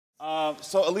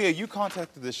So Aaliyah, you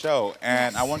contacted the show,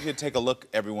 and I want you to take a look,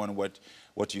 everyone, what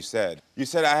you said. You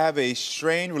said, I have a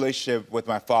strained relationship with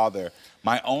my father.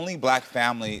 My only black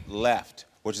family left,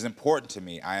 which is important to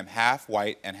me. I am half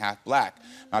white and half black.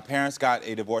 My parents got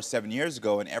a divorce 7 years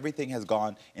ago, and everything has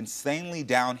gone insanely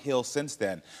downhill since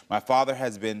then. My father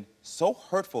has been so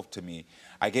hurtful to me.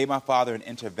 I gave my father an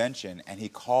intervention, and he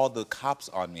called the cops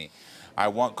on me. I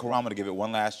want Karamo to give it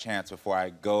one last chance before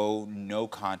I go no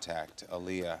contact.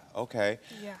 Aaliyah, okay.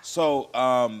 Yeah. So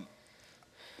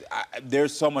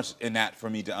there's so much in that for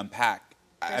me to unpack.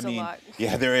 There's I mean, a lot.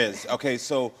 Yeah, there is. Okay,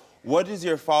 so what does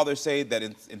your father say that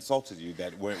insulted you,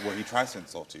 that where he tries to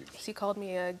insult you? He called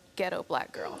me a ghetto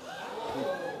black girl.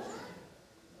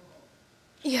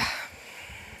 Yeah.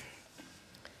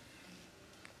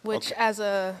 Which, Okay. as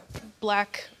a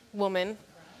black woman,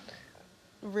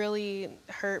 really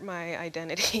hurt my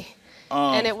identity.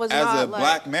 And it was as not a like,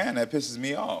 black man, that pisses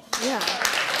me off. Yeah.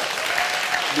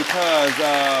 Because,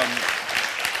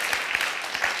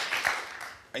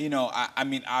 you know, I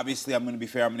mean, obviously, I'm going to be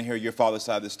fair. I'm going to hear your father's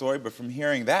side of the story. But from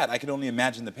hearing that, I can only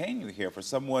imagine the pain you hear for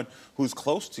someone who's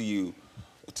close to you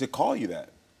to call you that.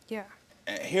 Yeah.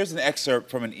 Here's an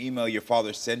excerpt from an email your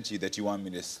father sent you that you want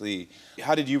me to see.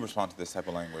 How did you respond to this type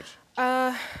of language?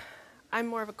 I'm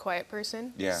more of a quiet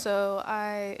person, Yeah. so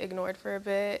I ignored for a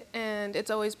bit, and it's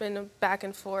always been a back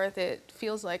and forth. It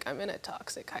feels like I'm in a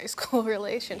toxic high school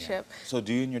relationship. Yeah. So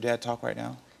do you and your dad talk right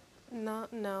now?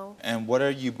 No. And what are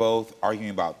you both arguing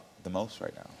about the most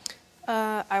right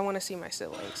now? I want to see my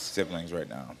siblings. Siblings right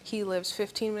now. He lives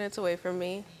 15 minutes away from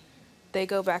me. They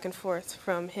go back and forth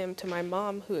from him to my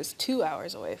mom, who is 2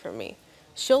 hours away from me.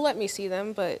 She'll let me see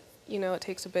them, but you know, it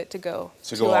takes a bit to go.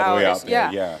 To go all the way out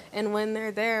there, yeah. And when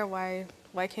they're there, why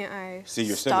can't I See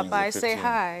your stop siblings by, at say 15.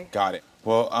 hi? Got it.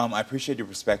 Well, I appreciate your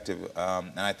perspective,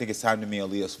 and I think it's time to meet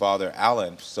Aaliyah's father,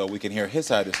 Alan, so we can hear his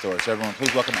side of the story. So everyone,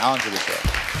 please welcome Alan to the show.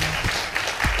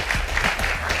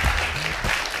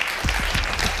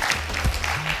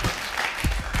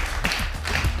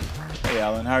 Hey,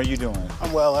 Alan, how are you doing?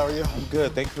 I'm well, how are you? I'm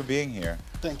good. Thanks for being here.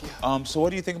 Thank you. So what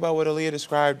do you think about what Aaliyah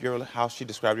described, how she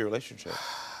described your relationship?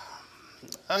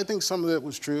 I think some of it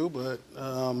was true, but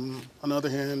on the other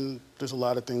hand, there's a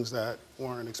lot of things that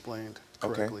weren't explained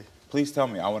correctly. Okay. Please tell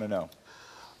me. I want to know.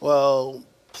 Well,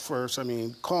 first, I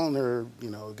mean, calling her, you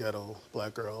know, ghetto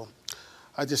black girl,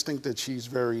 I just think that she's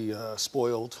very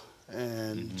spoiled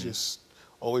and just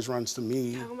always runs to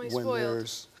me How am I when spoiled?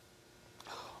 there's...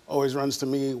 Always runs to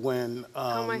me when...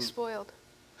 How am I spoiled?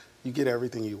 You get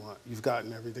everything you want. You've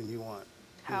gotten everything you want.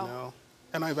 How? You know?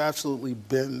 And I've absolutely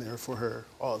been there for her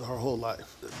her whole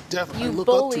life. Definitely. You look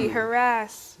up to bully, you.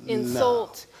 harass,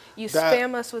 insult. You That-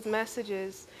 spam us with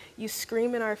messages. You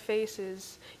scream in our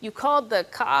faces. You called the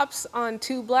cops on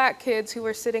 2 black kids who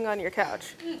were sitting on your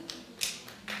couch.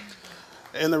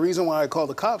 And the reason why I called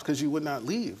the cops, because you would not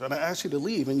leave. And I asked you to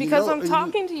leave. And Because you know, I'm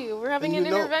talking to you. We're having an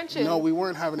intervention. No, we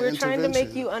weren't having an We're intervention. trying to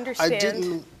make you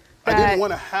understand. I didn't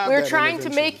want to have that We're trying to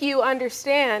intervention. make you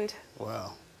understand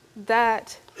Wow.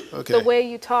 that Okay. the way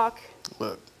you talk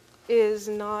Look. is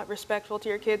not respectful to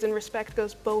your kids, and respect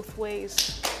goes both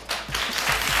ways.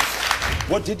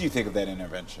 What did you think of that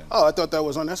intervention? Oh, I thought that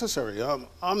was unnecessary. I'm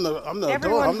the Everyone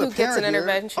adult. I'm the who gets parent an here.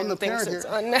 intervention I'm the thinks parent it's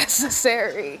here.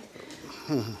 unnecessary.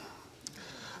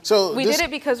 So We did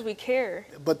it because we care.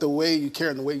 But the way you care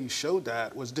and the way you showed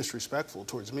that was disrespectful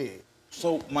towards me.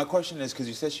 So my question is, because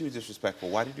you said she was disrespectful,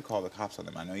 why did you call the cops on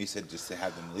them? I know you said just to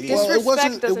have them leave. Well, Well,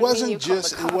 Disrespect doesn't mean you call the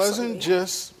cops it on wasn't me.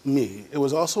 just me. It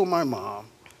was also my mom,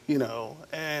 you know,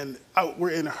 and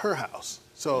we're in her house.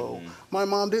 So my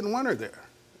mom didn't want her there,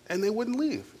 and they wouldn't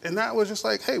leave. And that was just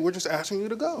like, hey, we're just asking you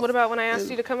to go. What about when I asked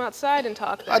And you to come outside and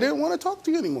talk then? I didn't want to talk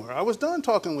to you anymore. I was done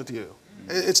talking with you.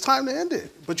 It's time to end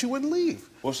it, but you wouldn't leave.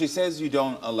 Well, she says you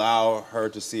don't allow her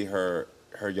to see her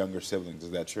younger siblings. Is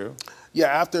that true?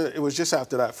 Yeah, it was just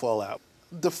after that fallout.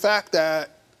 The fact that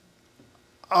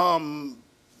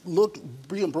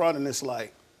being brought in this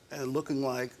light and looking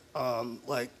like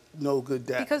no good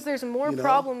dad. Because there's more you know?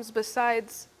 problems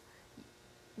besides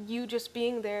you just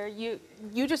being there. You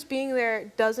just being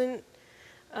there doesn't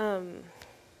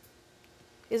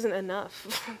isn't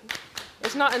enough.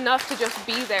 It's not enough to just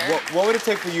be there. What would it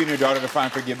take for you and your daughter to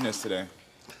find forgiveness today,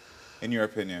 in your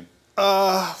opinion?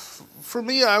 For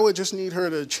me, I would just need her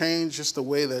to change just the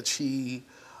way that she,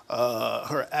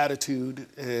 her attitude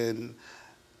and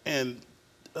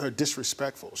her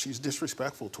disrespectful. She's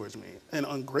disrespectful towards me and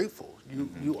ungrateful.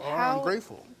 You are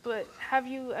ungrateful. But have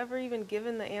you ever even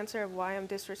given the answer of why I'm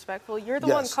disrespectful? You're the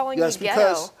Yes, one calling yes, me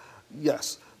ghetto.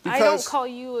 Yes. I don't call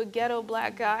you a ghetto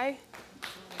black guy.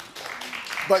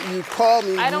 But you call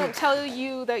me. I don't tell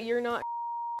you that you're not.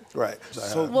 Right.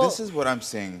 So this is what I'm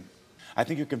saying. I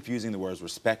think you're confusing the words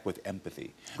respect with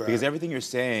empathy. Right. Because everything you're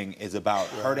saying is about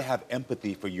her to have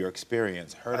empathy for your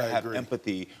experience, her to have agree.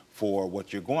 empathy for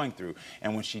what you're going through.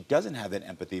 And when she doesn't have that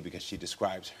empathy because she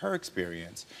describes her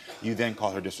experience, you then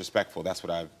call her disrespectful. That's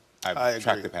what I've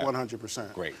tracked the pattern.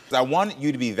 100%. Great. I want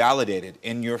you to be validated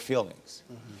in your feelings.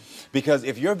 Because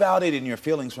if you're validated in your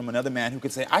feelings from another man who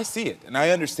can say, I see it and I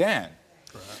understand,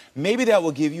 maybe that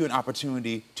will give you an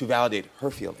opportunity to validate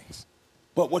her feelings.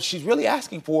 But what she's really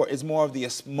asking for is more of the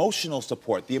emotional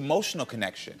support, the emotional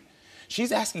connection.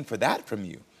 She's asking for that from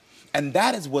you. And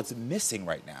that is what's missing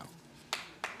right now.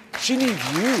 She needs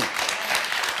you.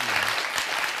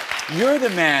 You're the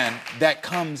man that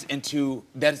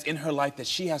is in her life that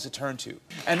she has to turn to.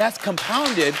 And that's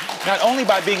compounded not only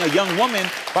by being a young woman,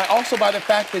 but also by the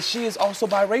fact that she is also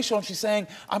biracial. And she's saying,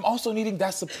 I'm also needing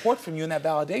that support from you and that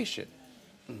validation.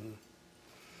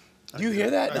 Do you hear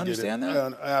that? Understand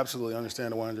that? I absolutely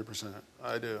understand it 100%.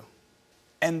 I do.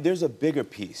 And there's a bigger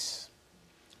piece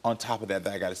on top of that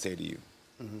I got to say to you.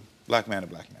 Black man to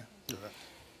black man.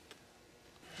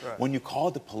 Right. When you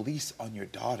call the police on your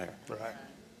daughter, Right.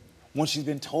 when she's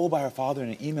been told by her father in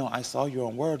an email, I saw your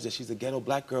own words, that she's a ghetto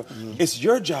black girl, it's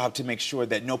your job to make sure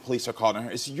that no police are called on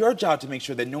her. It's your job to make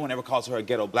sure that no one ever calls her a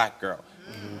ghetto black girl.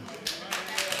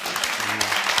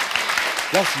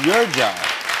 That's your job.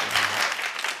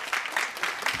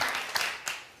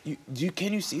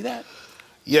 Can you see that?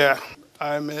 Yeah,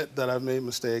 I admit that I've made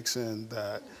mistakes and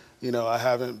that, I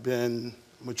haven't been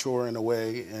mature in a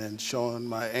way and shown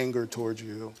my anger towards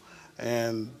you,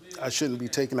 and I shouldn't be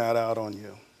taking that out on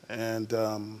you. And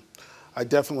I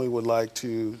definitely would like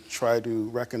to try to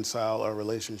reconcile our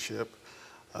relationship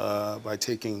by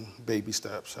taking baby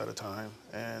steps at a time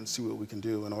and see what we can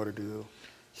do in order to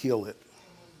heal it.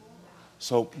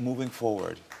 So moving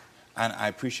forward, and I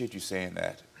appreciate you saying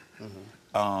that,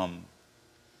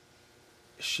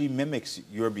 she mimics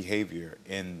your behavior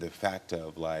in the fact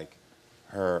of like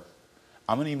her,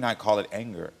 I'm gonna even not call it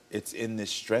anger, it's in this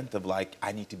strength of like,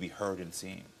 I need to be heard and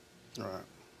seen. All right.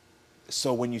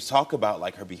 So when you talk about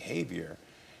like her behavior,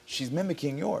 she's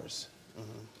mimicking yours.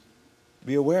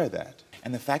 Be aware of that.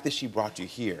 And the fact that she brought you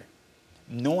here,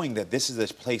 knowing that this is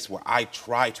a place where I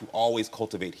try to always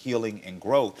cultivate healing and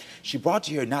growth, she brought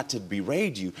you here not to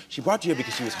berate you, she brought you here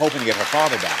because she was hoping to get her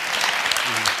father back.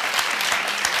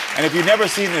 And if you've never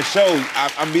seen this show,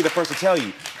 I'm gonna be the first to tell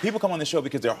you, people come on the show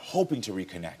because they're hoping to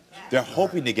reconnect. They're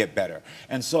hoping to get better.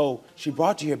 And so she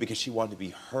brought you here because she wanted to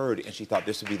be heard and she thought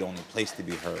this would be the only place to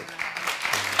be heard.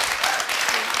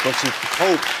 But she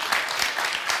hoped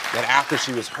that after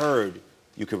she was heard,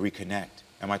 you could reconnect.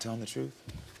 Am I telling the truth?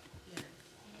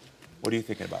 What are you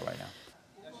thinking about right now?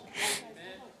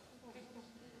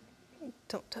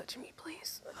 Don't touch me,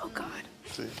 please. Oh, God.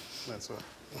 See, that's what.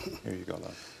 Here you go,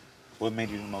 love. What made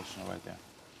you emotional right there?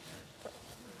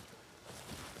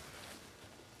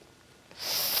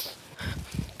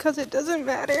 Because it doesn't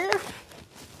matter.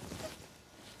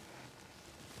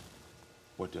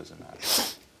 What doesn't matter?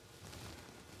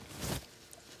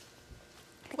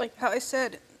 Like how I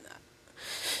said,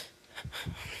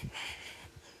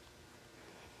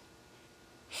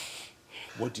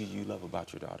 What do you love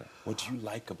about your daughter? What do you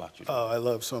like about your daughter? Oh, I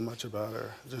love so much about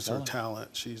her. Just her talent.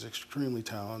 She's extremely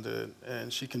talented,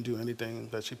 and she can do anything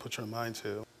that she puts her mind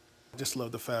to. I just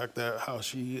love the fact that how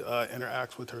she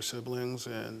interacts with her siblings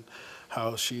and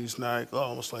how she's not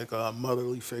almost like a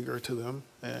motherly figure to them.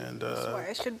 And that's why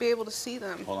I should be able to see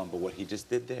them. Hold on, but what he just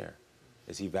did there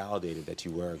is he validated that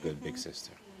you were a good big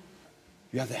sister.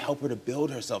 You have to help her to build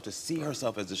herself, to see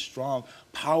herself as a strong,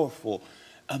 powerful,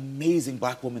 amazing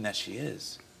black woman that she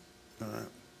is.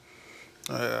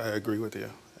 I agree with you.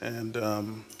 And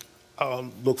I'll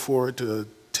look forward to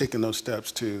taking those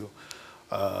steps to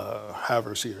have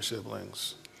her see her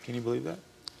siblings. Can you believe that?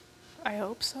 I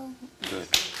hope so. Good.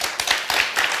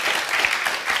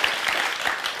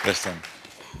 Listen,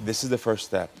 this is the first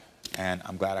step, and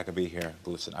I'm glad I could be here.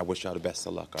 Listen, I wish y'all the best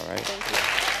of luck, all right? Thank you.